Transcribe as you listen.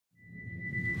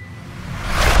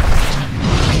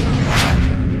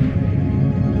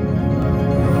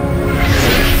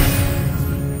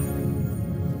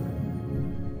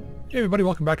Hey everybody,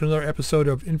 welcome back to another episode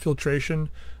of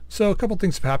Infiltration. So a couple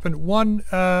things have happened. One,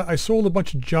 I sold a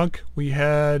bunch of junk. We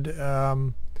had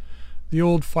the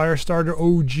old Firestarter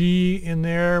OG in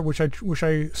there, which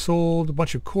I sold, a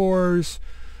bunch of cores,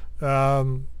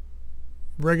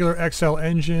 regular XL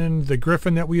engine, the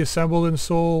Griffin that we assembled and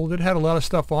sold. It had a lot of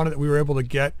stuff on it that we were able to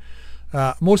get.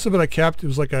 Most of it I kept. It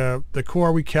was like the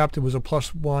core we kept. It was a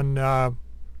 +1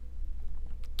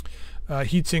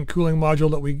 heatsink cooling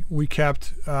module that we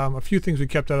kept. A few things we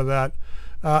kept out of that.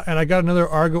 And I got another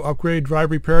Argo upgrade,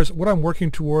 drive repairs. What I'm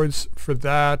working towards for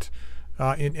that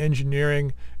in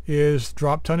engineering is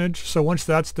drop tonnage. So once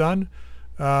that's done,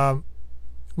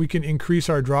 we can increase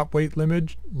our drop weight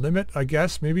limit, I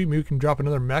guess. Maybe we can drop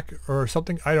another mech or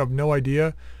something. I have no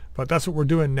idea, but that's what we're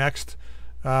doing next.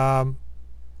 And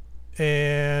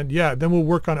yeah, then we'll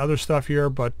work on other stuff here,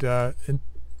 but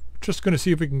just going to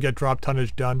see if we can get drop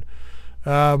tonnage done.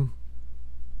 Mech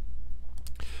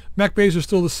bays are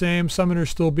still the same. Summoner's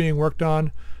still being worked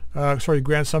on.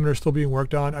 Grand Summoner's still being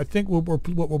worked on. I think what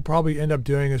we'll probably end up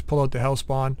doing is pull out the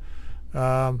Hellspawn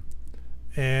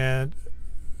and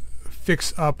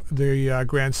fix up the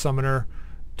Grand Summoner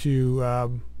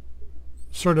to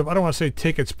sort of, I don't want to say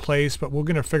take its place, but we're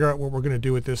going to figure out what we're going to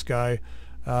do with this guy.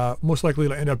 Most likely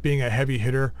it'll end up being a heavy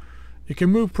hitter. It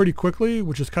can move pretty quickly,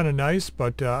 which is kind of nice,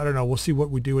 but I don't know. We'll see what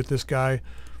we do with this guy.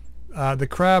 The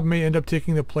Crab may end up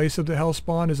taking the place of the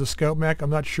Hellspawn as a scout mech. I'm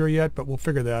not sure yet, but we'll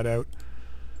figure that out.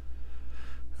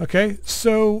 Okay,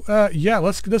 so yeah,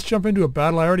 let's jump into a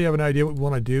battle. I already have an idea what we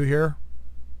want to do here.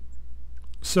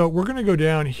 So we're going to go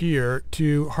down here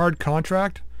to hard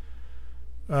contract,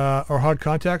 or hard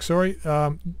contact, sorry.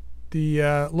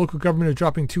 The local government is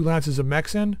dropping 2 lances of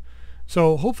mechs in.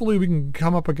 So hopefully we can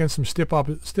come up against some stiff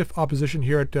opposition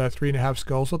here at 3.5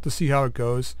 skulls. We'll have to see how it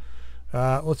goes.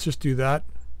 Let's just do that.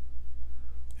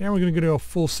 And we're going to go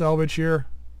full salvage here.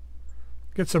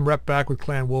 Get some rep back with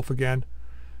Clan Wolf again.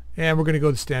 And we're going to go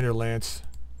the standard lance.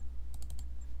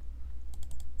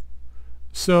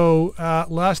 So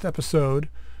last episode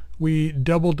we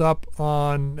doubled up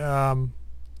on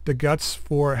the guts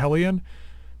for Hellion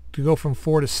to go from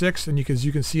 4 to 6, and as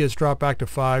you can see it's dropped back to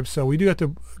 5. So we do have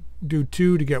to do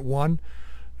 2 to get 1,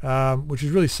 which is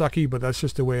really sucky, but that's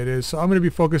just the way it is. So I'm going to be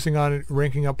focusing on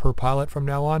ranking up per pilot from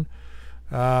now on.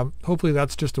 Hopefully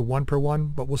that's just a 1 per 1,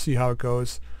 but we'll see how it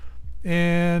goes.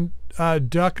 And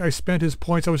Duck, I spent his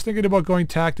points. I was thinking about going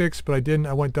tactics, but I didn't.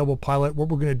 I went double pilot. What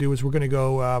we're going to do is we're going to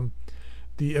go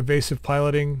the evasive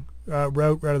piloting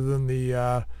route rather than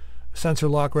the sensor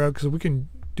lock route, because we can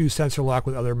do sensor lock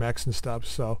with other mechs and stuff,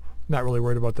 so not really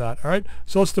worried about that. All right,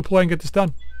 so let's deploy and get this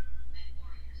done.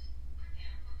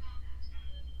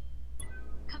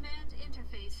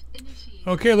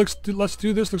 Okay, let's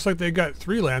do this. Looks like they got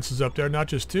 3 lances up there, not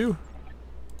just 2.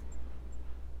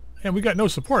 And we got no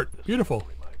support. Beautiful.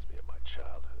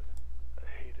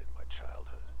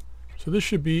 So this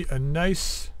should be a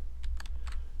nice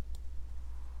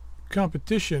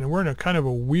competition. And we're in a kind of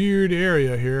a weird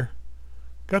area here.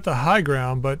 Got the high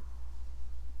ground, but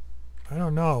I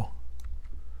don't know.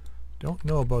 Don't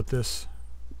know about this.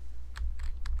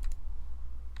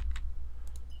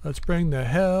 Let's bring the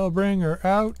Hellbringer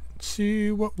out. See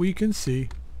what we can see.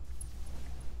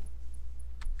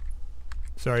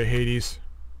 Sorry, Hades.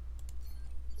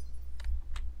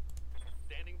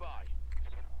 Standing by.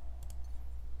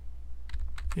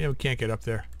 Yeah, we can't get up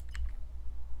there.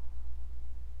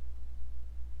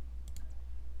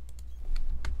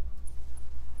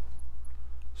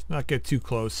 Let's not get too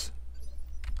close.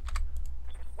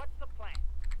 What's the plan?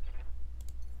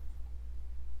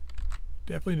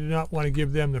 Definitely do not want to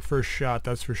give them the first shot,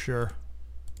 that's for sure.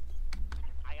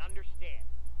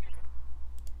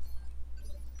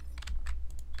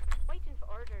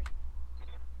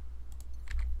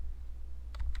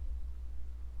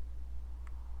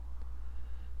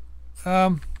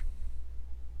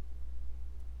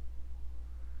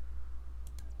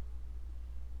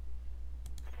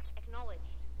 Acknowledged.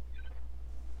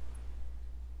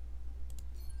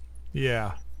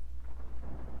 Yeah.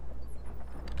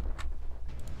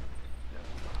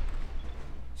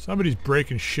 Somebody's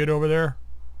breaking shit over there.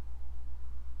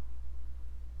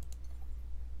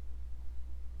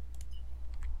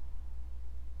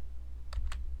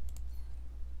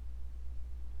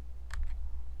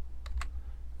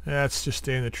 Let's just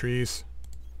stay in the trees.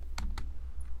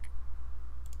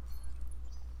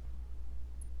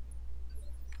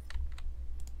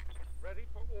 Ready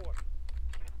for order.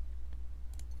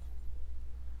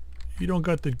 You don't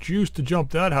got the juice to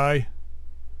jump that high.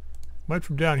 Might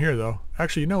from down here though.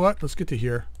 Actually, you know what? Let's get to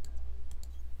here.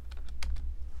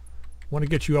 Want to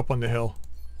get you up on the hill.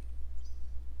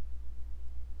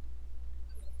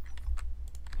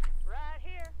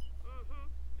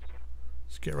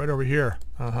 get right over here.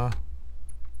 Uh-huh.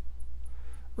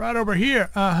 Right over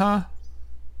here. Uh-huh.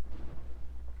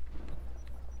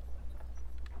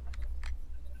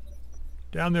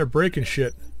 Down there breaking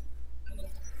shit.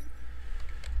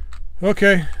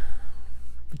 Okay.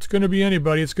 If it's going to be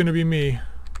anybody, it's going to be me.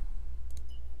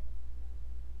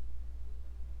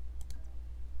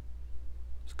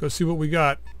 Let's go see what we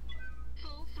got.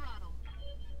 Full throttle.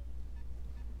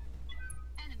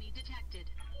 Enemy detected.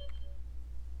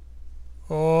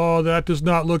 Oh, that does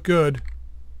not look good.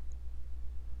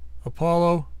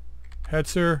 Apollo,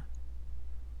 Hetzer,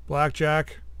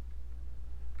 Blackjack,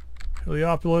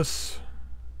 Heliopolis,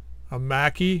 a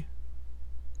Mackie,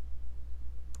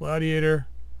 Gladiator,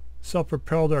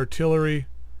 self-propelled artillery.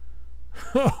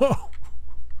 I'm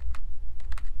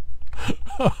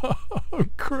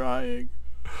crying.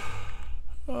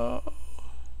 Oh,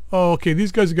 okay.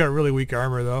 These guys have got really weak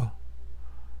armor, though.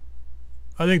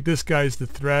 I think this guy's the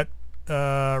threat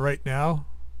right now.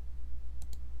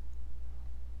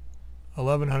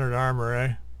 1100 armor,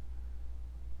 eh?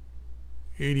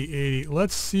 80.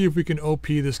 Let's see if we can OP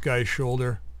this guy's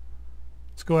shoulder.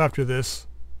 Let's go after this.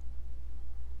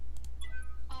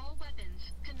 All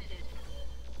weapons committed.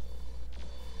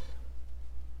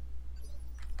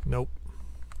 Nope.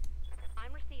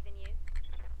 I'm receiving you.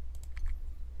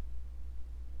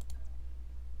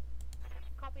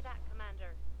 Copy that,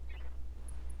 Commander.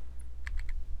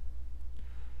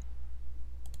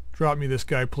 Drop me this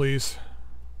guy, please.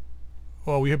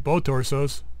 Oh, we hit both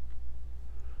torsos.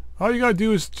 All you gotta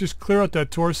do is just clear out that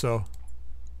torso.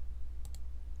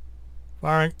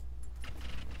 Firing.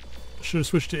 Should have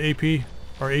switched to AP.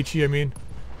 Or HE, I mean.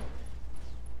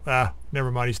 Ah,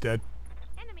 never mind, he's dead.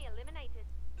 Enemy eliminated.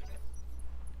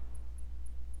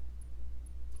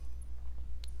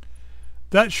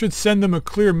 That should send them a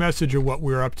clear message of what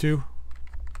we're up to.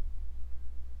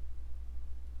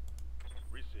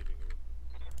 Receiving you.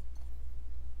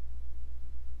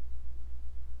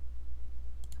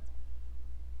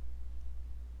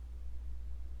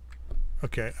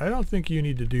 Okay, I don't think you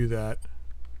need to do that.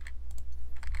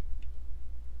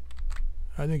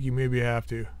 I think you maybe have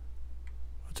to.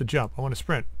 It's a jump. I want to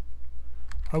sprint.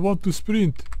 I want to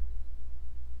sprint.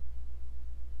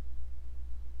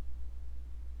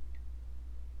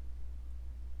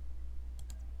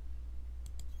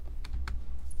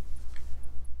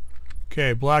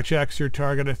 Okay, Blackjack's your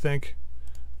target, I think.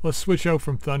 Let's switch out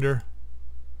from Thunder.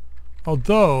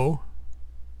 Although...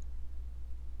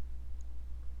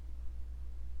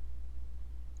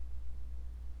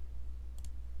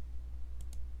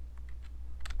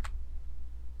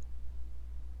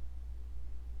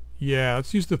 yeah,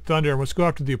 let's use the Thunder and let's go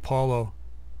after the Apollo.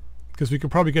 Because we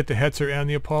can probably get the Hetzer and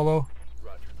the Apollo.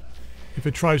 Roger that. If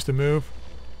it tries to move.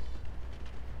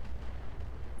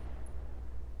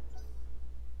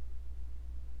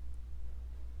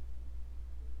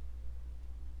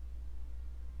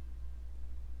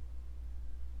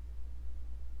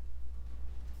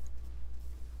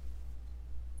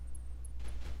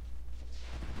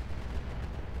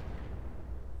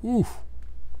 Oof.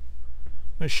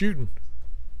 Nice shooting.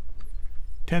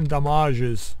 10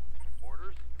 damages.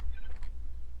 Orders?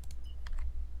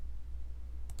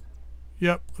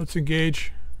 Yep, let's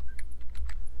engage.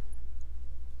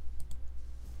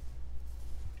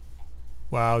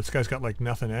 Wow, this guy's got like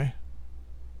nothing, eh?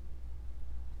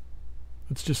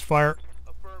 Let's just fire.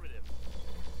 Affirmative.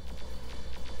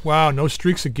 Wow, no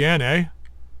streaks again, eh?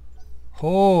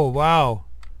 Oh, wow.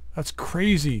 That's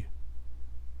crazy.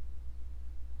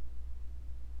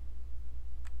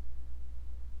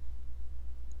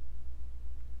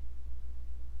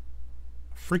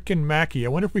 Freaking Mackie. I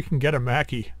wonder if we can get a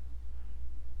Mackie.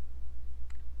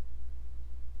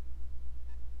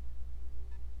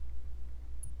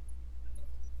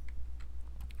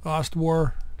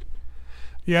 Ostwar.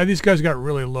 Yeah, these guys got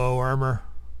really low armor.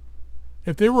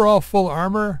 If they were all full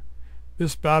armor,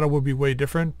 this battle would be way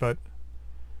different, but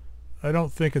I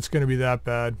don't think it's going to be that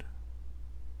bad.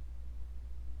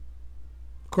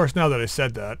 Of course, now that I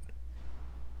said that.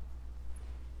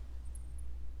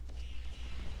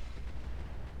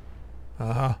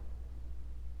 Uh-huh.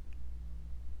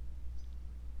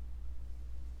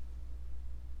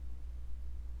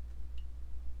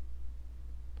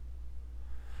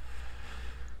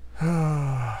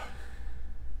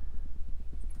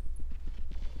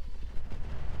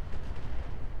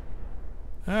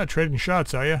 Trading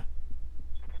shots, are you?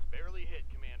 Barely hit,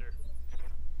 Commander.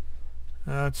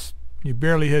 That's you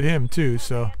barely hit him too,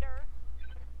 so.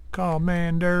 Commander.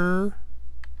 Commander.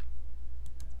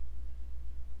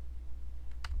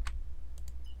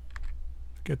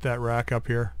 Get that rack up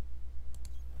here.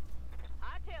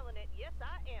 I telling it. Yes,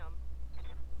 I am.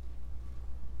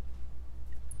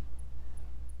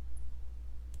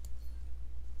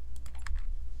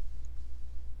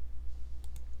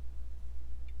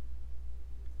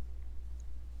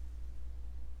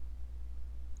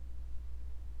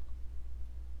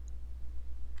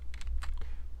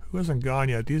 Who hasn't gone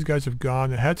yet? These guys have gone.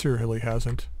 The Hetzer really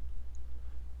hasn't.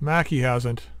 Mackie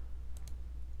hasn't.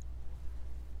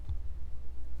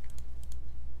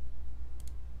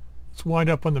 Let's wind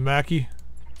up on the Mackie.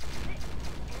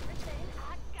 Everything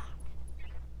I got.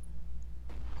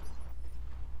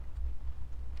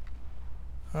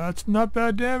 That's not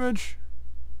bad damage.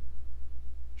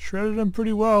 Shredded him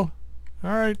pretty well.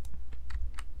 Alright.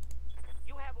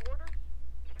 You have orders?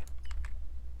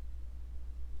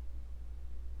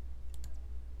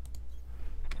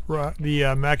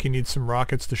 The Mackie needs some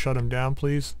rockets to shut him down,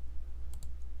 please.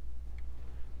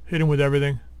 Hit him with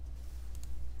everything.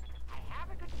 I have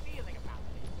a good feeling about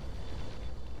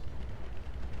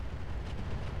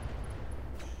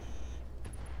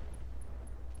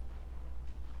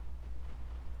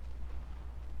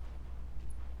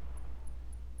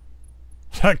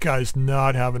this. That guy's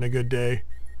not having a good day.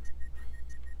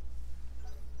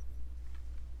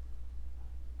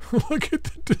 Look at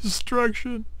the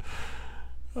destruction.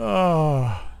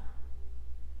 Oh,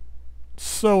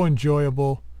 so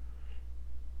enjoyable.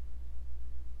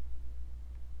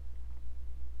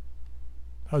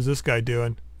 How's this guy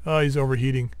doing? Oh, he's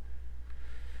overheating.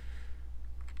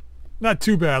 Not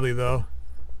too badly, though.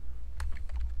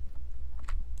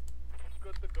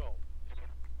 Good to go.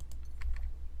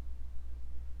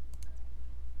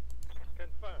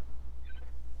 Confirmed.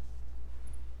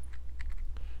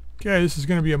 Okay, this is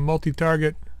going to be a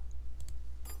multi-target.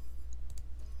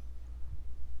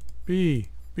 B,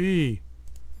 B,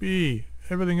 B.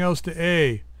 Everything else to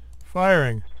A.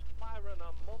 Firing. Firing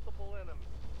on multiple enemies.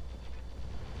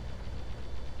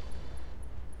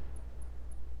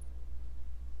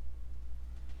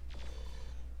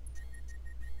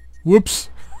 Whoops.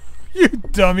 You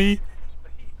dummy. The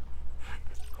heat.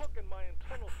 It's cooking my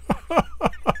internal.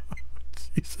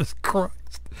 Jesus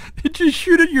Christ. Did you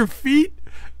shoot at your feet?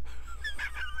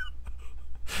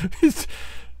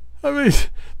 I mean,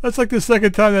 that's like the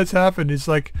second time that's happened. It's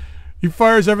like he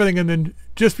fires everything and then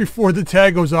just before the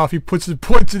tag goes off, he points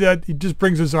it at, he just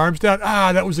brings his arms down.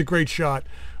 Ah, that was a great shot.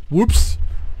 Whoops.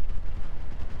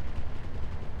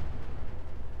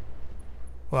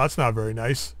 Well, that's not very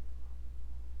nice.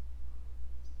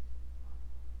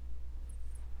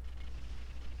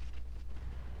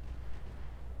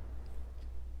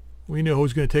 We know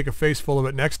who's going to take a face full of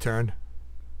it next turn.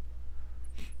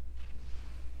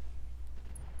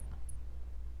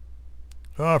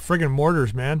 Oh, friggin'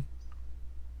 mortars, man.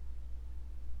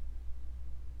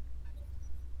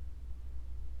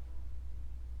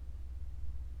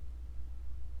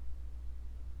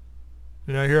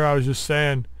 You know, here I was just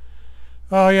saying,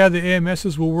 oh yeah, the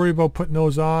AMSs, we'll worry about putting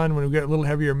those on when we get a little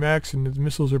heavier mechs and the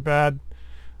missiles are bad.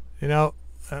 You know,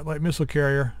 that light missile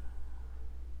carrier.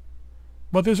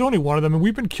 But there's only one of them, and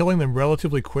we've been killing them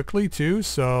relatively quickly too,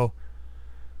 so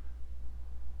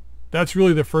that's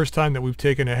really the first time that we've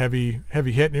taken a heavy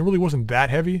hit, and it really wasn't that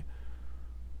heavy.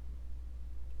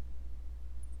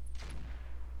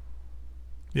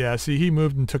 Yeah, see, he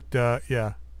moved and took the,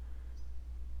 yeah.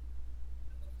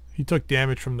 He took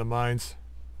damage from the mines.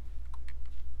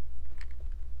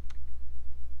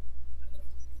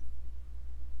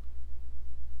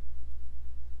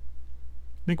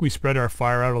 I think we spread our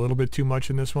fire out a little bit too much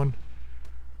in this one.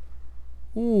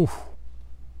 Ooh.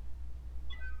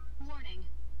 Warning.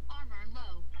 Armor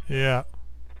low. Yeah.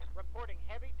 Reporting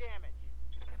heavy damage.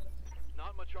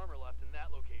 Not much armor left in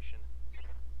that location.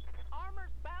 Armor's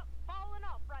about falling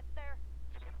off right there.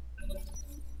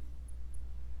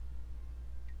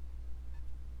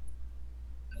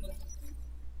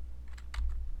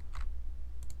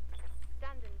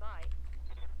 Standing by.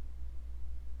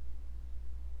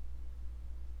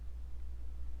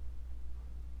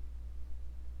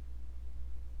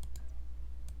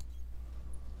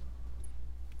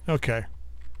 Okay.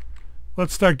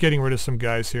 Let's start getting rid of some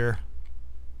guys here.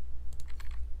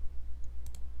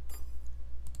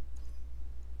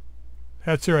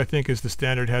 Hetzer, I think, is the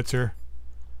standard Hetzer.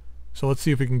 So let's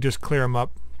see if we can just clear him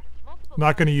up. Multiple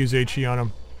Not going to use targets. HE on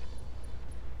him.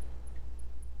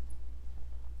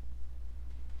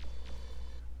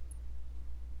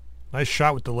 Nice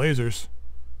shot with the lasers.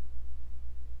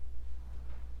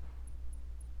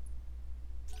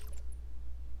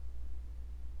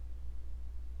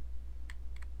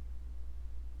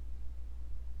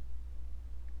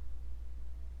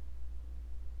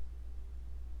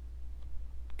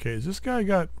 Okay, has this guy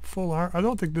got full armor? I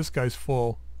don't think this guy's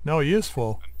full. No, he is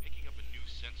full. I'm picking up a new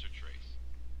sensor trace.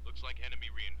 Looks like enemy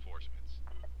reinforcements.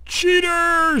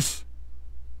 Cheaters!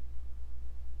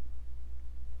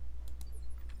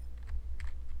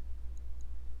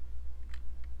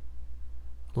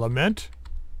 Lament?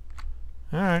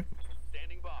 Alright.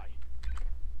 Standing by.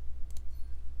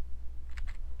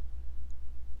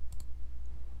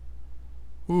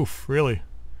 Oof, really?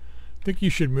 I think you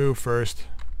should move first.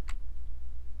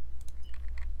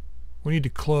 We need to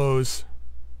close.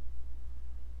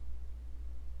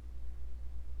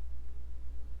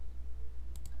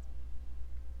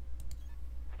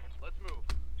 Let's move.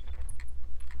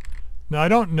 Now I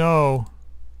don't know.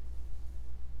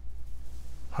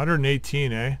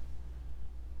 118, eh?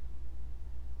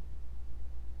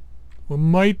 We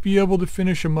might be able to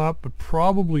finish him up, but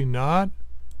probably not.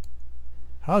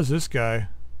 How's this guy?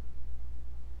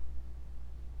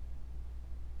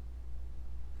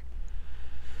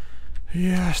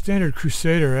 Yeah, standard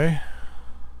Crusader, eh?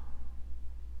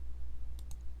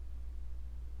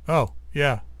 Oh,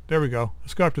 yeah. There we go.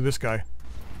 Let's go after this guy.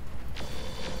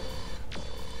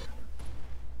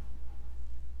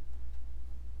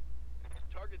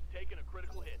 Target's taking a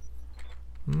critical hit.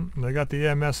 They got the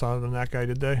EMS on that guy,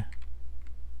 did they?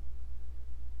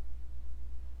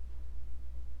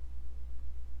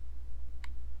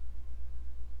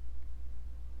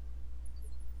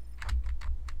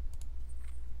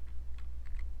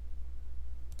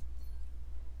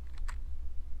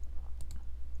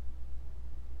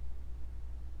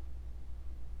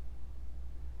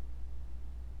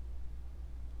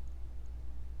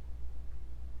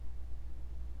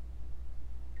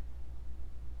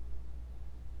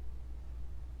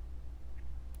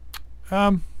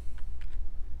 Um,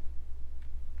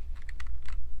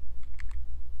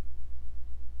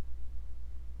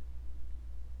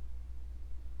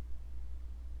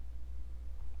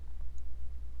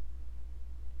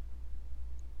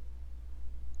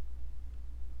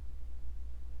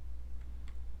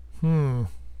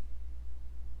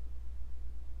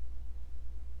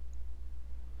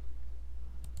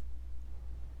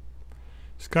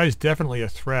 This guy's definitely a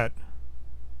threat.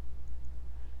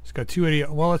 He's got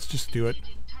 280. Well, let's just do it.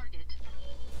 Engaging target.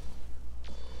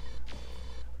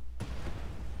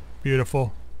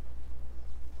 Beautiful.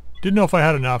 Didn't know if I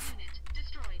had enough. Unit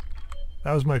destroyed.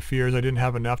 That was my fears. I didn't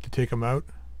have enough to take him out.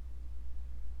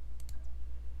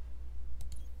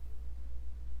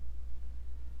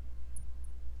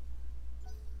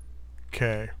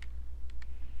 Okay.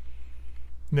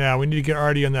 Now we need to get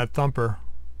Artie on that thumper.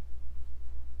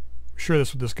 I'm sure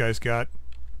that's what this guy's got.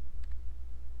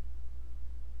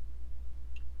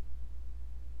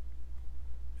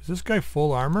 Is this guy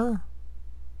full armor?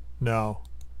 No.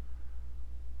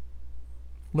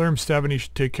 Lerm 70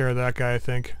 should take care of that guy, I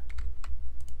think.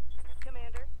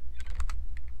 Commander.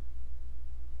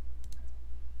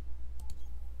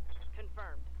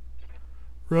 Confirmed.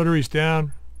 Rotary's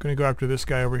down. Gonna go after this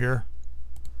guy over here.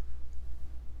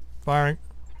 Firing.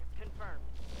 Confirmed.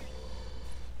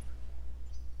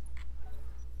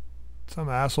 Some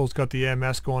asshole's got the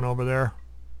EMS going over there.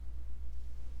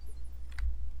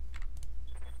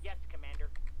 Yes, Commander.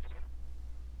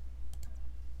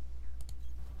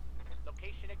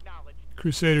 Location acknowledged.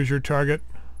 Crusader's your target.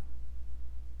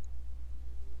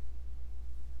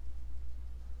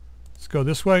 Let's go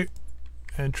this way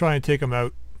and try and take him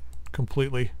out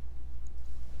completely.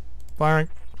 Firing.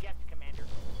 Yes, Commander.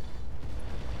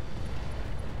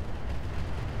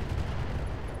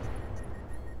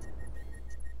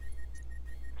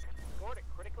 Scored a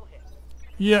critical hit.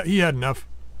 Yeah, he had enough.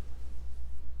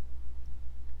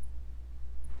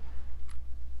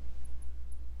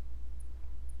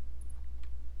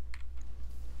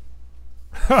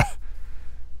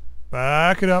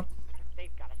 Back it up. They've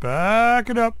got us. Back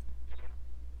it up.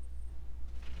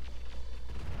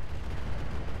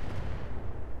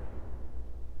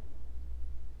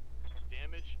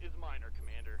 Damage is minor,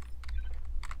 Commander.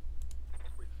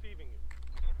 Receiving you.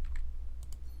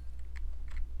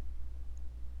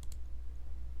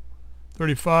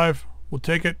 35. We'll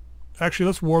take it. Actually,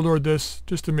 let's warlord this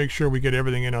just to make sure we get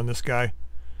everything in on this guy.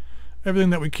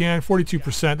 Everything that we can.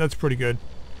 42%. That's pretty good.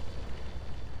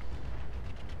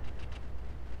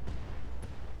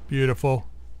 Beautiful.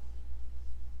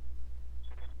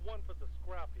 One for the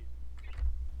scrap heap.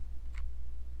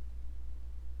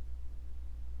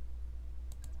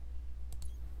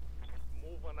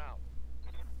 Moving out.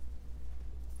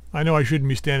 I know I shouldn't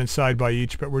be standing side by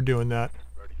each, but we're doing that.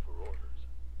 Ready for orders.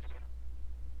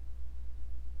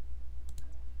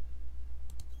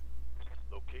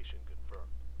 Location confirmed.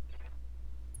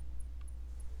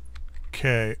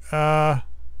 Okay.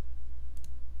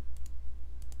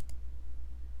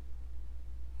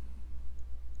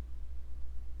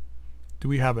 Do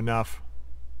we have enough?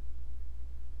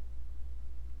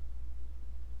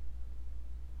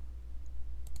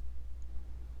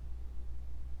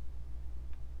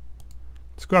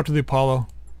 Let's go after the Apollo.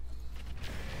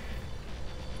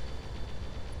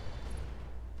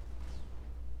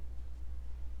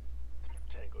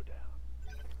 Tango down.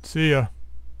 See ya.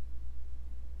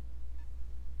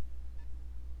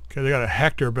 Okay, they got a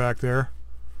Hector back there.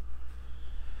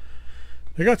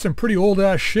 They got some pretty old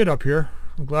ass shit up here.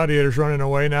 The Gladiator's running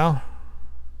away now.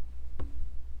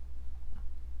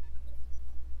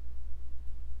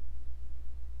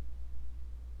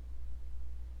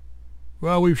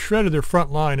 Well, we've shredded their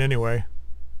front line anyway.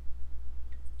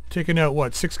 Taking out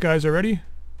what, 6 guys already?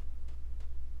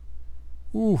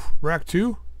 Ooh, rack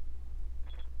 2?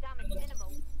 Damage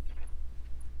minimal.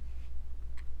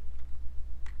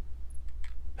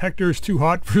 Hector's too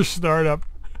hot for startup.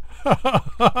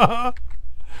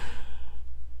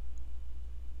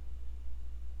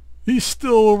 He's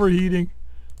still overheating.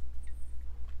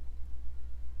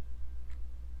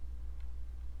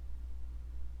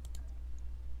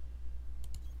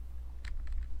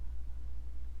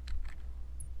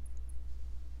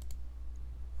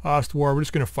 Lost war. We're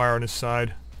just going to fire on his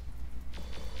side.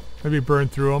 Maybe burn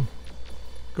through him.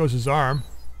 Goes his arm.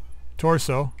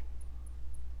 Torso.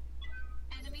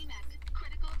 Enemy mech.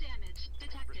 Critical damage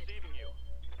detected. Receiving you.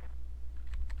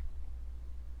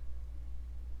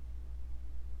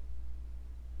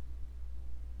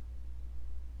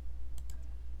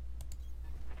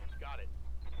 Got it.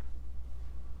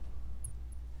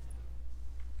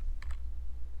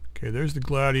 Okay, there's the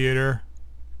Gladiator.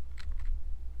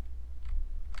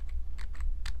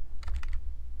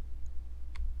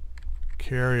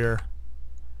 Carrier.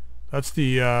 That's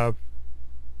the,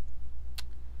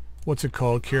 what's it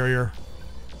called? Carrier.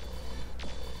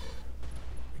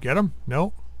 Get him?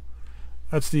 No?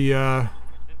 That's the,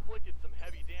 Inflicted some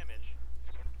heavy damage.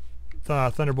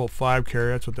 Thunderbolt 5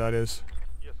 carrier. That's what that is.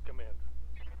 Yes, Commander.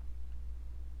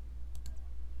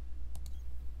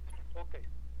 Okay,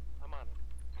 I'm on it.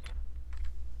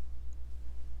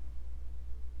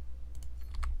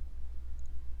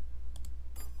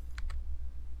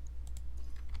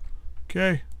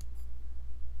 Okay.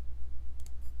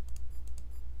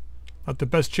 Not the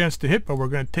best chance to hit, but we're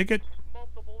going to take it.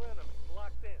 Multiple enemies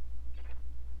locked in.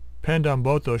 Penned on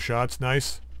both those shots.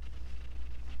 Nice.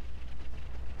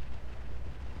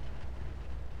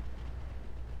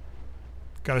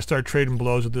 Got to start trading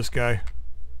blows with this guy.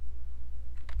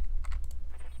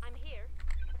 I'm here.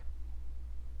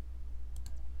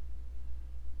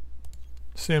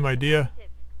 Same idea. Active.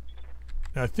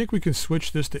 Now, I think we can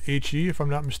switch this to HE if I'm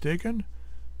not mistaken.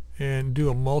 And do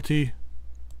a multi.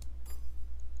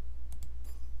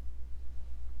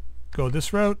 Go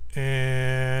this route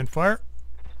and fire.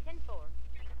 10-4.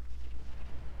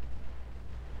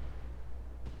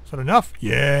 Is that enough?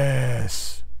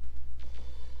 Yes.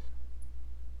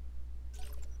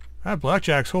 Ah,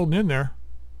 Blackjack's holding in there.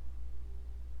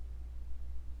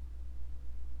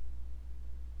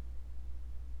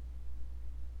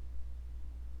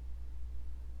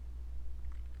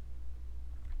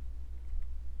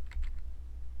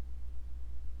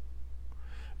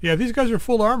 Yeah, these guys are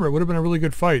full armor. It would have been a really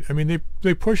good fight. I mean,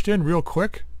 they pushed in real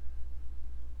quick.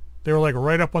 They were like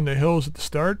right up on the hills at the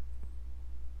start.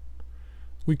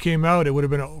 We came out, it would have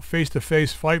been a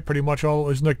face-to-face fight pretty much.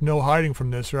 There's like no hiding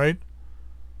from this, right?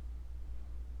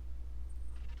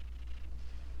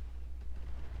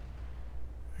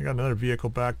 I got another vehicle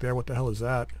back there. What the hell is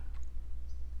that?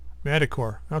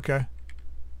 Manticore. Okay.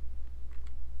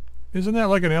 Isn't that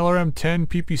like an LRM-10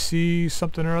 PPC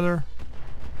something or other?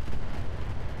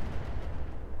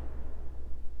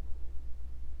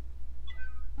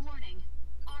 Warning.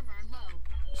 Armor low.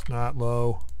 It's not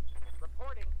low.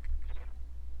 Reporting.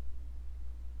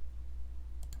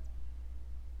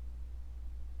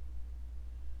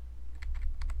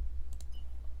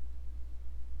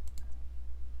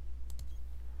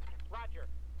 Roger.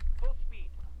 Full speed.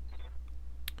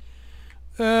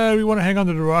 We want to hang on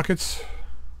to the rockets.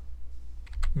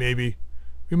 Maybe.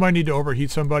 We might need to overheat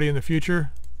somebody in the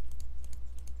future.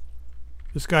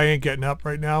 This guy ain't getting up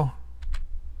right now.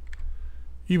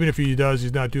 Even if he does,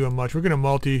 he's not doing much. We're going to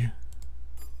multi.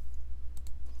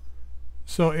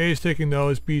 So A is taking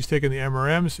those, B is taking the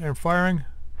MRMs and firing.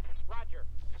 Roger.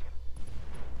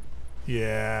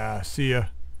 Yeah, see ya.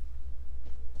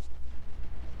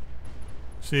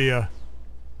 See ya.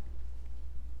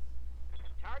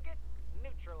 Target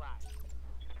neutralized.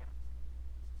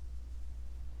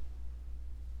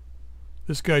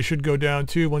 This guy should go down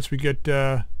too once we get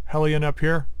Hellion up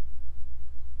here.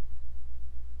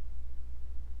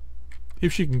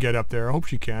 If she can get up there. I hope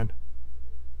she can.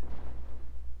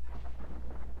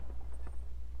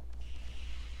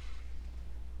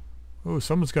 Oh,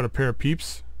 someone's got a pair of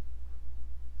peeps.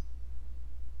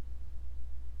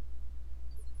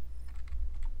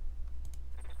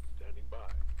 Standing by.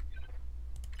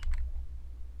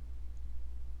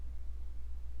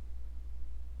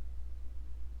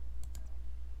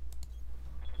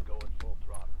 Going full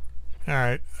throttle.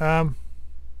 Alright. Trying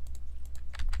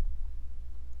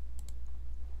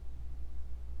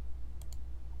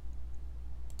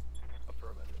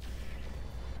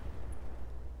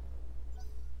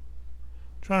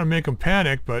to make him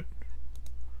panic, but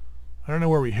I don't know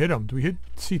where we hit him. Do we hit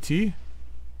CT?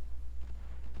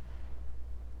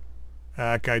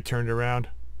 That guy turned around.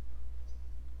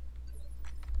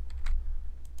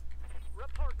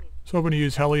 Reporting. I was hoping to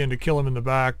use Hellion to kill him in the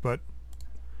back, but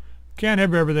can't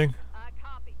have everything.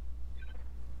 Copy.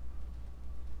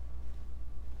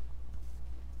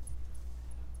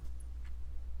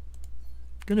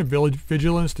 Gonna village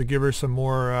vigilance to give her some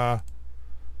more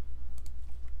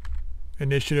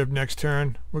initiative next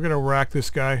turn. We're gonna rack this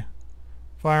guy.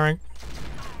 Firing.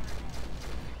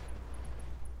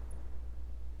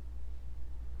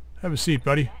 Have a seat,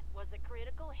 buddy. That was a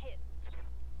critical hit.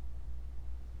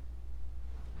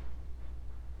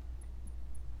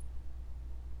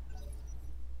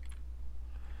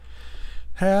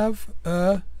 Have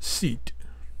a seat.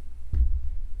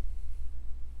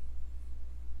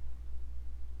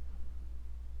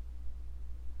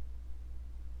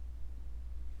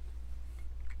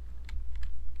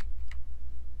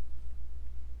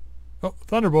 Oh,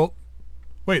 Thunderbolt.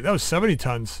 Wait, that was 70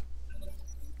 tons.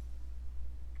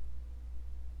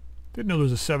 Didn't know there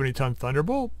was a 70-ton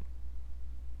Thunderbolt.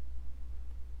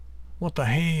 What the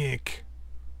heck?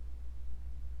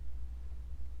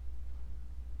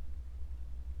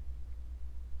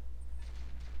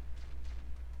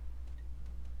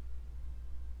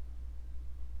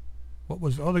 What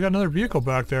was... Oh, they got another vehicle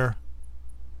back there.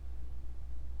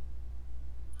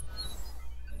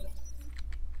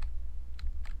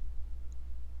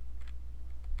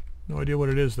 No idea what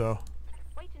it is, though.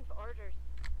 Waiting for orders.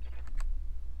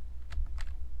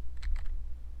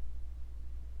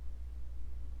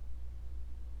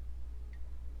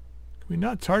 Can we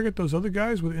not target those other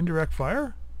guys with indirect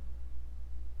fire?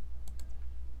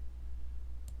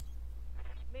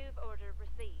 Move order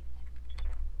received.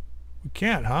 We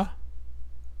can't, huh?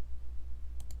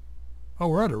 Oh,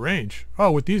 we're out of range.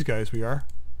 Oh, with these guys we are.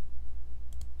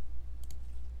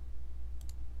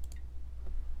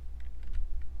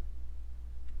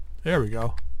 There we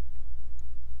go.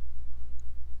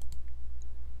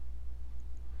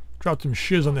 Dropped some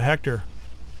shiz on the Hector.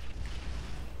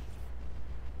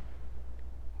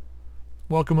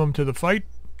 Welcome him to the fight.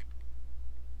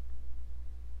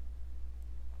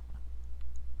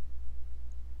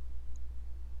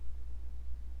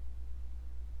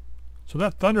 So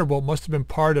that Thunderbolt must have been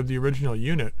part of the original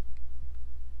unit.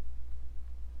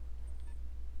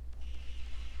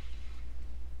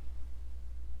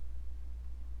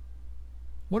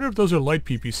 Wonder if those are light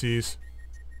PPCs.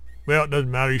 Well, it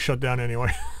doesn't matter. You shut down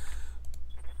anyway.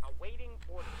 Awaiting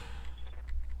order.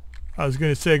 I was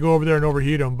going to say go over there and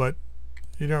overheat them, but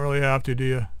you don't really have to, do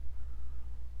you?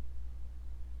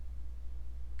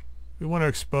 We want to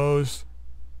expose.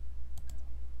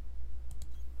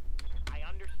 I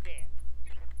understand.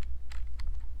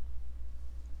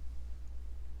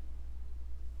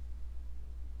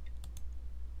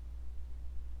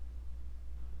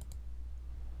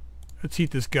 Let's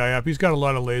heat this guy up. He's got a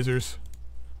lot of lasers.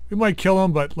 We might kill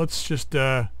him, but let's just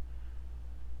hit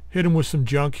him with some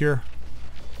junk here.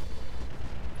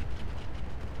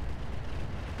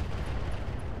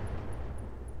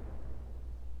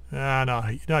 Ah, no,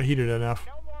 not heated enough.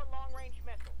 No more long-range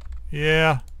missiles.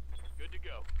 Yeah, Good to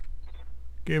go.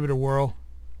 gave it a whirl.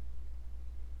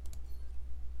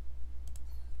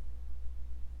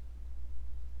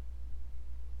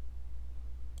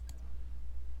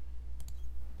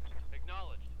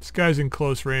 Acknowledged. This guy's in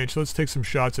close range, so let's take some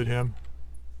shots at him.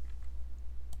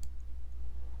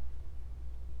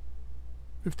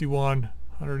 51,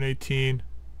 118.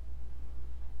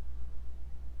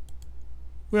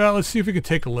 Well, let's see if we can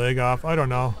take a leg off. I don't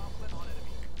know.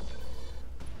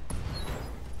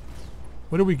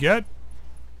 What did we get?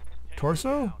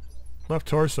 Torso? Left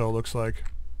torso, looks like.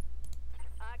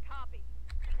 Copy.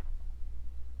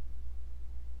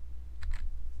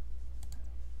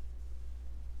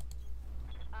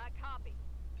 Copy.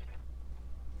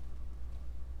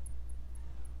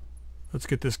 Let's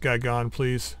get this guy gone,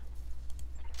 please.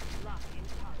 Lock in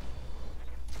target.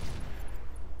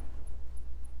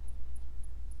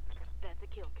 That's a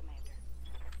kill, Commander.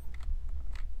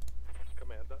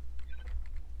 Commander.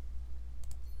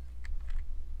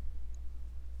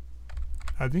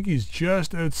 I think he's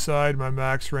just outside my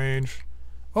max range.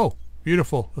 Oh,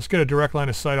 beautiful. Let's get a direct line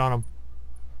of sight on him.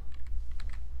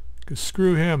 'Cause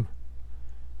screw him.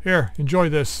 Here, enjoy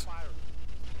this. Fire.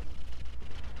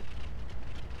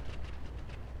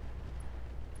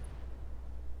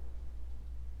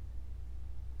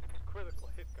 Critical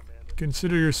hit, Commander.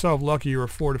 Consider yourself lucky you were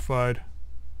fortified.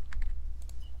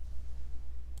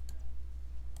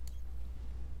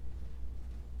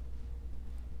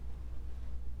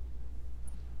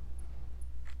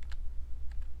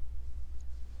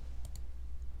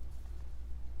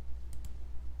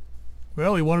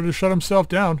 Well, he wanted to shut himself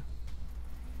down.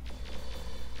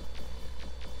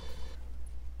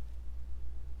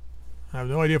 I have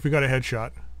no idea if we got a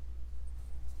headshot.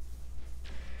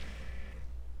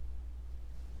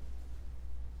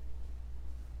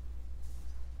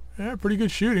 Yeah, pretty good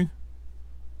shooting.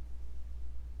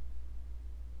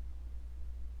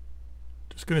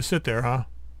 Just gonna sit there, huh?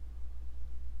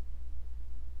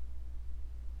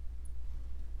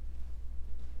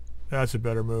 That's a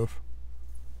better move.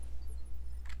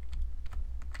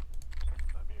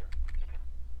 I'm here.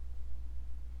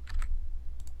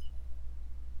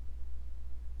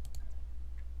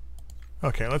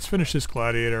 Okay, let's finish this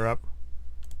gladiator up.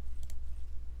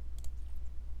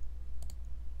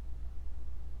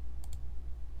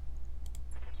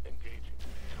 Engaging.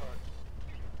 Target.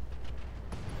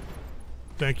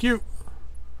 Thank you.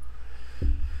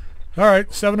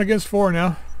 Alright, 7 against 4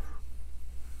 now.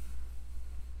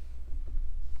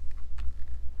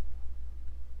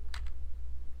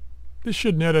 This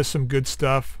should net us some good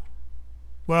stuff.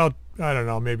 Well, I don't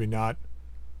know, maybe not.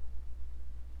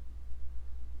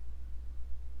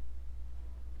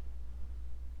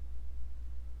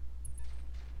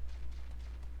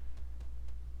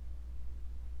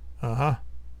 Uh-huh.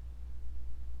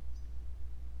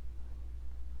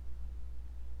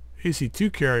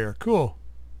 AC-2 carrier, cool.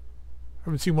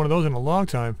 Haven't seen one of those in a long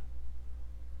time.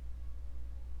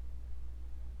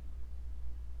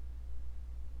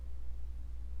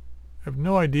 I have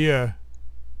no idea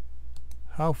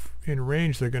how in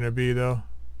range they're going to be, though.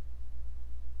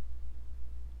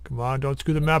 Come on, don't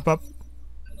screw the map up.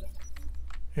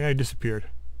 Yeah, he disappeared.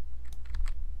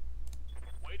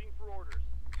 Waiting for orders.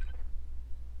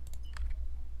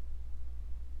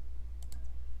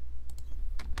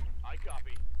 I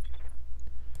copy.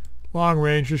 Long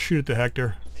range, just shoot at the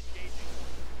Hector. Engaging.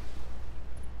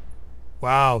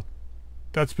 Wow,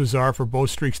 that's bizarre for both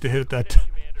streaks to hit at that Commander.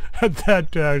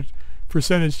 at that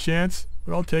percentage chance,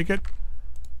 but I'll take it.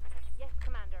 Yes,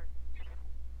 Commander.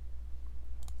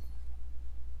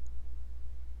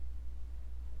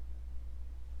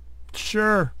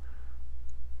 Sure.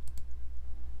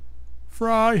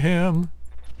 Fry him.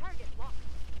 Target locked.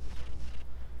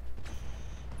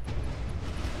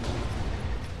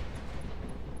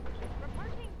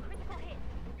 Reporting critical hit.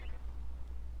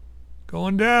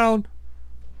 Going down.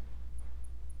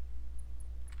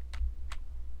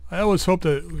 I always hope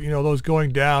that, you know, those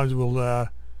going downs will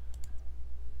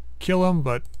kill him,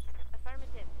 but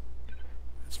Affirmative.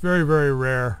 it's very, very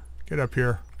rare. Get up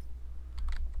here.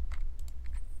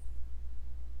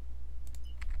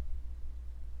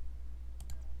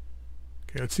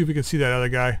 Okay, let's see if we can see that other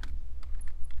guy.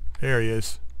 There he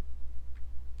is.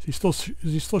 Is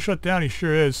he still shut down? He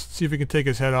sure is. Let's see if we can take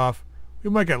his head off. We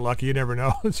might get lucky. You never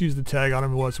know. Let's use the tag on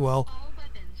him as well. All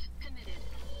weapons committed.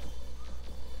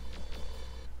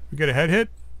 We get a head hit?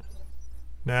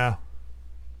 Nah.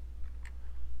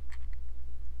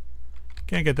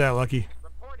 Can't get that lucky.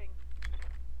 Reporting.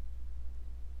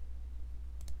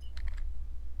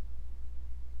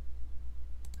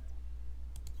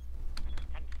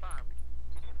 Confirmed.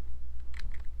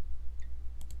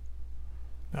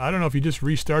 Now, I don't know if he just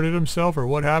restarted himself or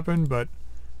what happened, but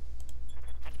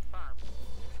Confirmed.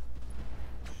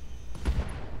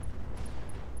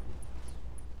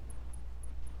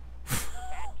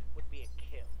 That would be a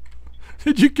kill.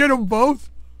 did you get them both?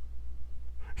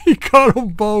 He got them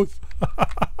both.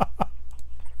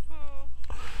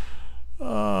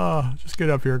 Just get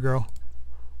up here, girl.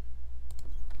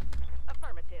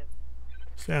 Affirmative.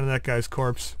 Stand on that guy's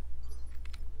corpse.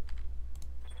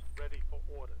 Ready for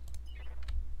orders.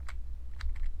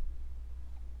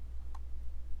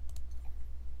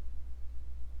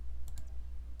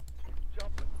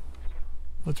 Jumping.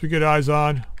 Once we get eyes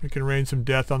on, we can rain some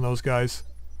death on those guys.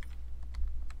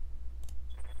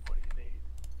 What do you need?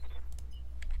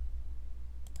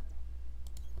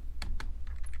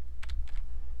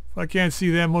 If I can't see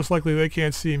them, most likely they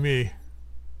can't see me.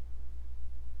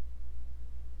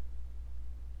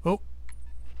 Oh.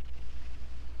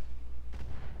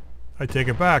 I take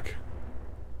it back.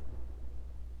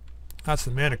 That's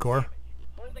the Manicore.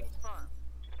 Holding firm.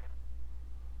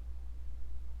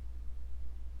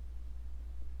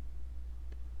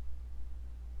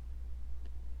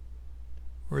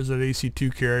 Where's that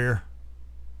AC-2 carrier?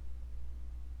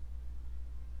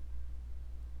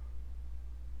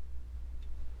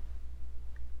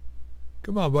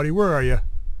 Come on, buddy. Where are you?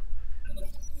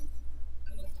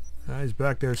 He's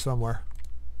back there somewhere.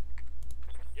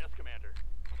 Yes, Commander.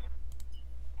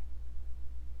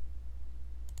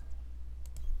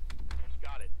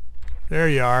 Got it. There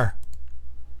you are.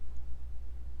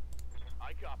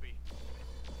 I copy.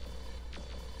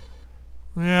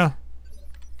 Yeah.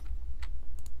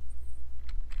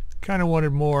 Kind of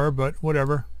wanted more, but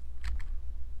whatever.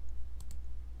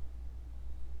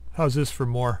 How's this for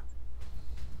more?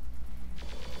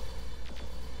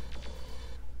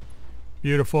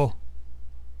 Beautiful.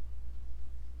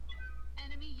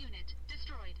 Enemy unit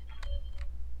destroyed.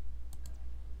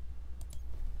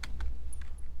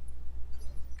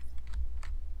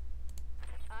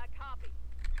 I copy.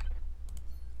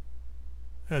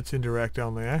 That's indirect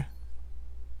only, eh?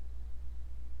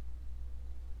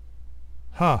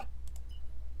 Huh.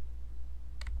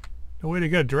 No way to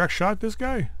get a direct shot at this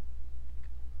guy?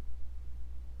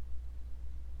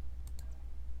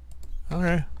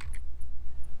 Okay.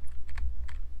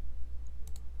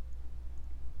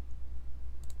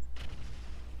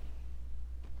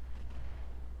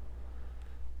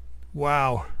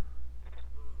 Wow.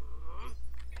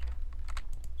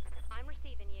 I'm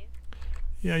receiving you.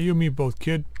 Yeah, you and me both,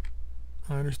 kid.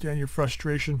 I understand your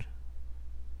frustration.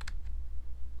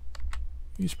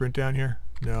 You sprint down here?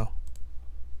 No.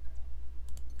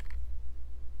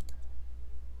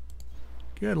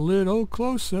 Get a little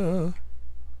closer.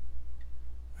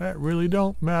 That really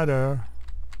don't matter.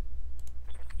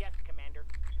 Yes, Commander.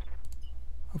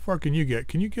 How far can you get?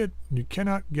 Can you get... You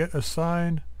cannot get a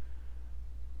sign.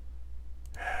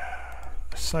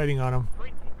 A sighting on him.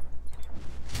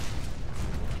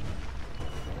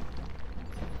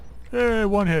 Hey,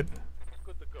 one hit.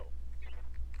 Good to go.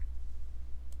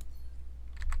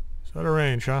 It's out of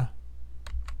range, huh?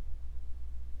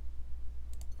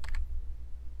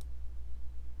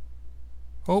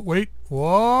 Oh, wait.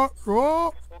 What?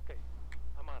 Whoa. Okay,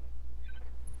 I'm on it.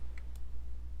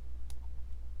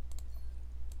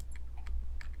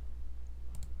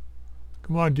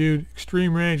 Come on, dude.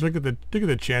 Extreme range. Look at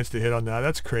the chance to hit on that.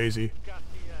 That's crazy. Got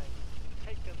the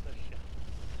taking the shot.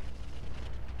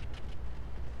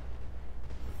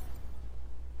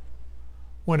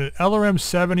 When an LRM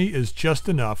 70 is just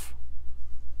enough.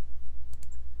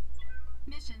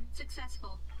 Mission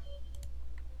successful.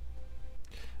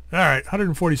 All right,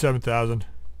 147,000.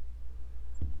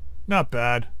 Not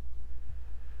bad.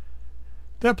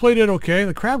 That play did okay.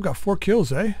 The crab got 4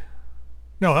 kills, eh?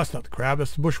 No, that's not the crab.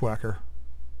 That's the bushwhacker.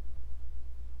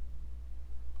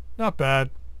 Not bad.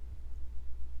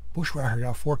 Bushwhacker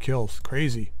got 4 kills.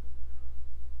 Crazy.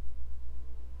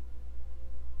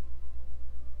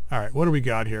 All right, what do we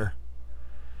got here?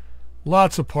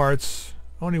 Lots of parts.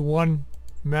 Only one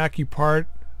Mackie part.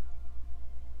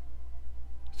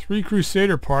 3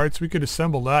 Crusader parts. We could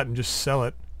assemble that and just sell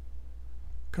it.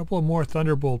 A couple of more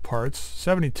Thunderbolt parts.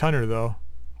 70 tonner though.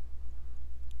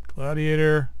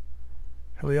 Gladiator.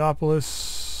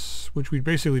 Heliopolis, which we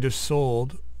basically just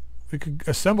sold. We could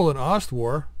assemble an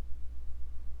Ostwar.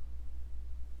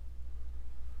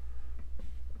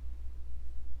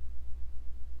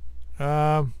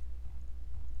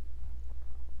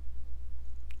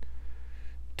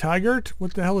 Tigert?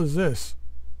 What the hell is this?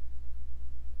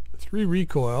 3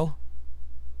 recoil.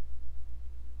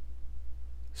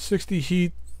 60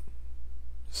 heat.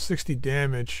 60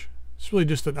 damage. It's really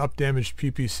just an up damaged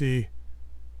PPC.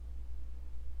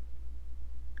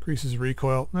 Increases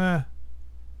recoil.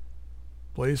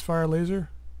 Blaze fire laser.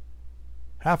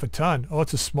 Half a ton. Oh,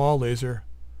 it's a small laser.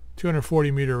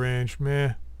 240 meter range.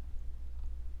 Meh.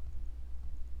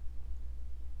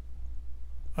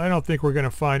 I don't think we're going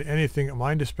to find anything at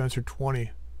Mine Dispenser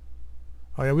 20.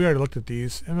 Oh yeah, we already looked at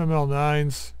these. MML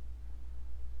 9s.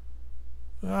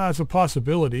 It's a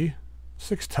possibility.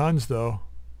 6 tons though.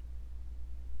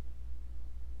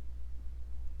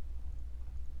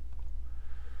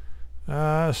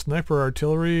 Sniper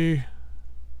artillery.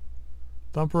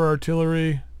 Thumper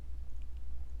artillery.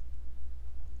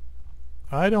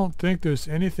 I don't think there's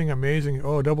anything amazing.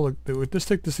 Oh, let's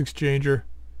take this exchanger.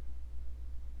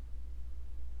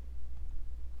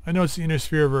 I know it's the Inner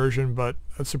Sphere version, but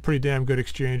that's a pretty damn good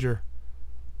exchanger.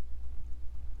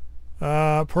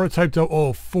 Prototype though,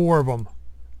 oh, 4 of them.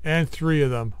 And 3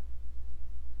 of them.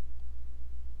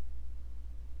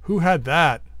 Who had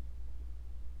that?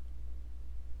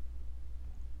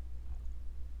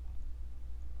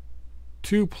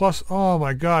 Two plus, oh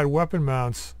my god, weapon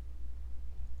mounts.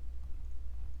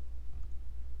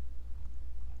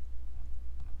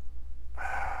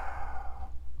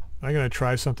 I'm gonna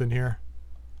try something here.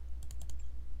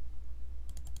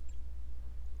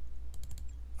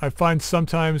 I find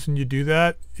sometimes when you do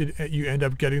that, you end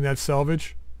up getting that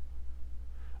salvage.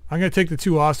 I'm gonna take the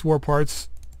 2 Ostwar parts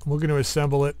We're going to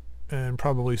assemble it and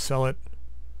probably sell it.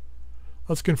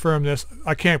 Let's confirm this.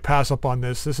 I can't pass up on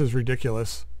this. This is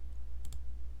ridiculous.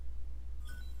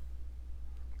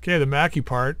 Okay, the Mackie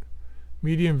part.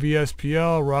 Medium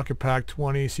VSPL, Rocket Pack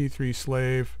 20, C3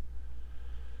 Slave,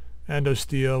 Endo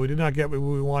Steel. We did not get what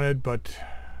we wanted, but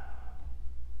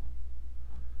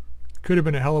could have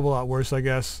been a hell of a lot worse, I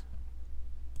guess.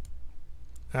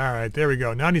 Alright, there we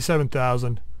go.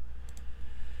 97,000.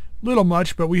 Little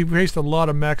much, but we raced a lot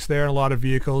of mechs there and a lot of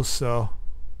vehicles, so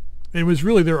it was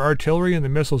really their artillery and the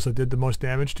missiles that did the most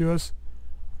damage to us.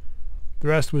 The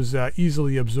rest was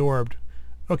easily absorbed.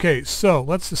 Okay, so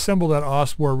let's assemble that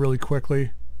Ostwar really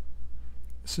quickly.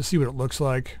 Let's just see what it looks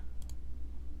like.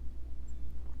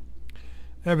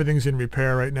 Everything's in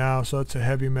repair right now, so it's a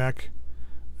heavy mech.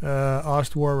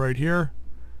 Ostwar right here.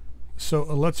 So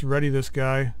let's ready this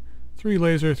guy. 3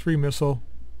 laser, 3 missile.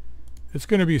 It's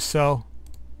going to be sell.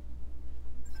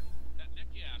 That mech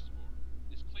you asked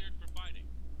for is cleared for fighting.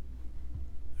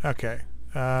 Okay.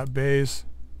 Bays.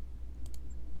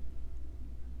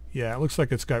 Yeah, it looks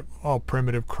like it's got all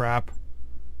primitive crap.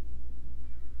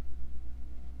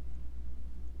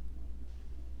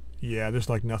 Yeah, there's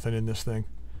like nothing in this thing.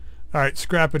 Alright,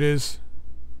 scrap it is.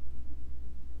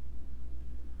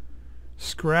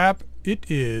 Scrap it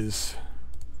is.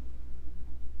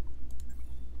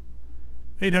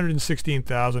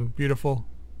 816,000. Beautiful.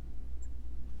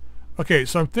 Okay,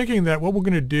 so I'm thinking that what we're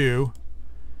going to do...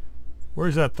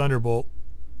 Where's that Thunderbolt?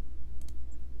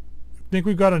 I think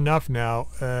we've got enough now.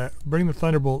 Bring the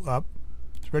Thunderbolt up.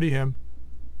 Let's ready him.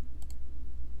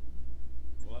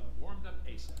 We'll have it warmed up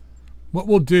ASAP. What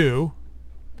we'll do,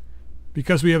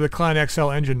 because we have the Clan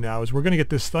XL engine now, is we're going to get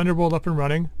this Thunderbolt up and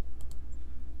running.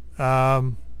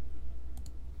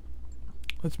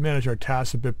 Let's manage our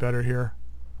tasks a bit better here.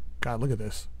 God, look at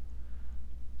this.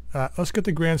 Let's get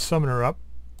the Grand Summoner up.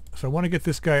 So I want to get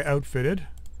this guy outfitted.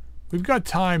 We've got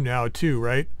time now too,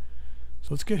 right? So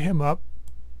let's get him up.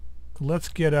 Let's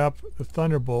get up the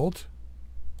Thunderbolt.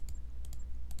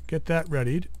 Get that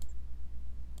readied.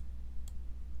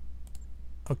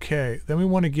 Okay, then we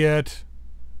want to get...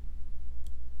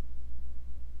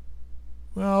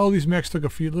 Well, these mechs took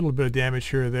a little bit of damage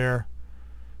here or there.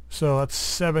 So that's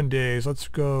 7 days. Let's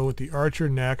go with the Archer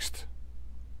next.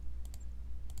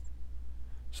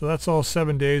 So that's all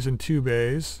 7 days and 2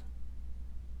 bays.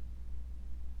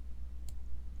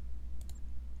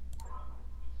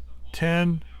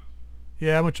 $10.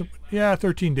 Yeah, yeah,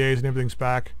 13 days and everything's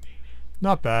back.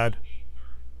 Not bad.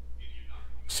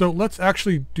 So let's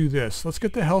actually do this. Let's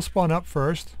get the Hellspawn up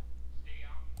first.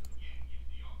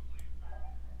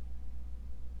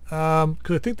 Because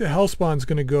I think the Hellspawn's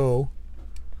going to go.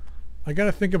 I got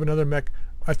to think of another mech.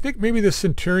 I think maybe the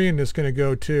Centurion is going to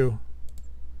go too.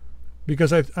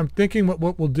 Because I'm thinking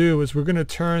what we'll do is we're going to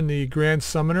turn the Grand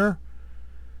Summoner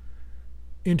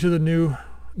into the new...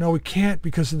 No, we can't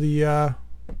because of the...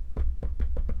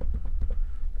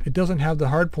 it doesn't have the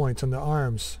hard points on the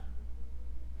arms.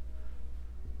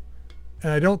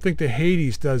 And I don't think the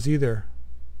Hades does either.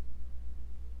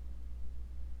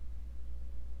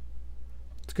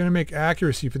 It's going to make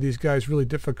accuracy for these guys really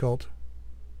difficult.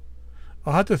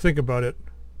 I'll have to think about it.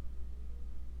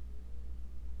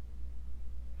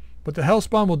 But the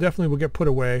Hellspawn will get put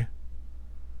away.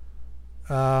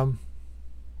 Having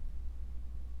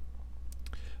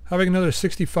another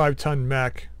 65-ton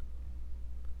mech.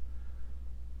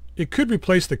 It could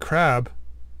replace the Crab.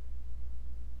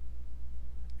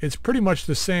 It's pretty much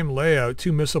the same layout.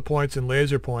 2 missile points and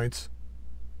laser points.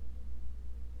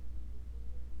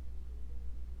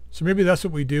 So maybe that's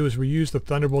what we do, is we use the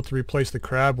Thunderbolt to replace the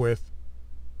Crab with.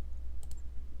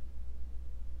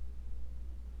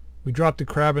 We drop the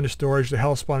Crab into storage, the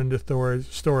Hellspawn into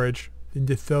storage.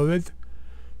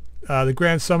 The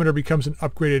Grand Summoner becomes an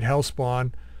upgraded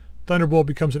Hellspawn. Thunderbolt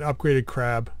becomes an upgraded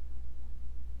Crab.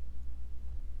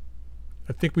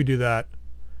 I think we do that.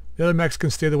 The other mechs can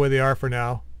stay the way they are for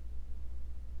now.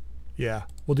 Yeah,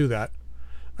 we'll do that.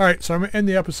 Alright, so I'm going to end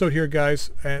the episode here, guys.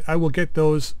 And I will get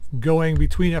those going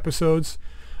between episodes.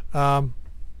 What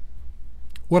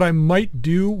I might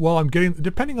do while I'm getting...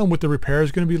 Depending on what the repair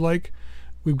is going to be like.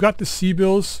 We've got the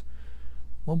C-bills.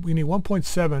 We need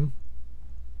 1.7.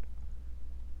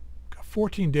 Got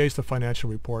 14 days to financial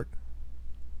report.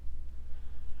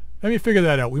 Let me figure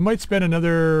that out. We might spend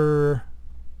another...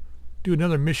 Do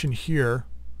another mission here.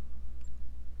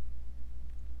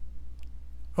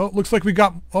 Oh, it looks like we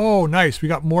got... Oh, nice. We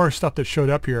got more stuff that showed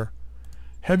up here.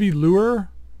 Heavy Lure.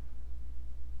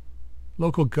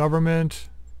 Local government.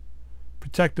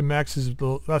 Protect the mechs.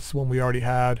 That's the one we already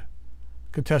had.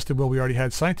 Contested will we already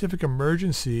had. Scientific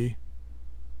emergency.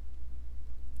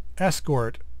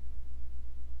 Escort.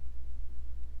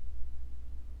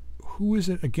 Who is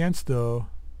it against, though?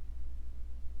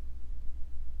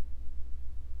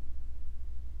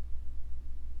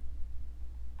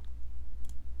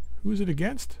 Who is it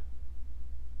against?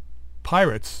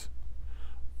 Pirates.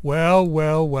 Well,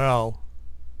 well, well.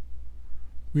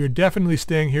 We are definitely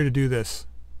staying here to do this.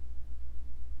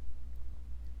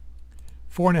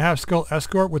 4.5 skull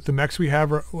escort with the mechs we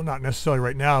have, well, not necessarily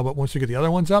right now, but once we get the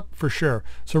other ones up, for sure.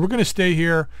 So we're going to stay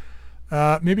here.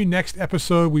 Maybe next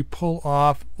episode we pull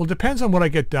off, well, it depends on what I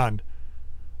get done.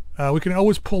 We can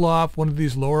always pull off one of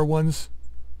these lower ones.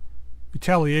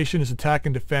 Retaliation is attack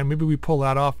and defend. Maybe we pull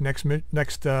that off next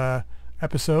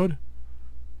episode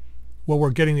while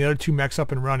we're getting the other 2 mechs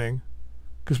up and running.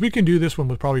 Because we can do this one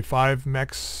with probably 5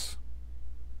 mechs,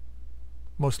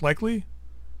 most likely.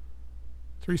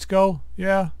 3 skull,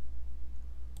 yeah.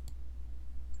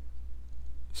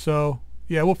 So,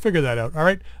 yeah, we'll figure that out. All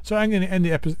right, so I'm going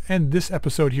to end this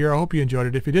episode here. I hope you enjoyed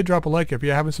it. If you did, drop a like. If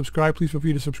you haven't subscribed, please feel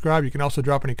free to subscribe. You can also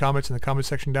drop any comments in the comment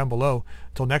section down below.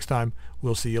 Until next time,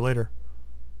 we'll see you later.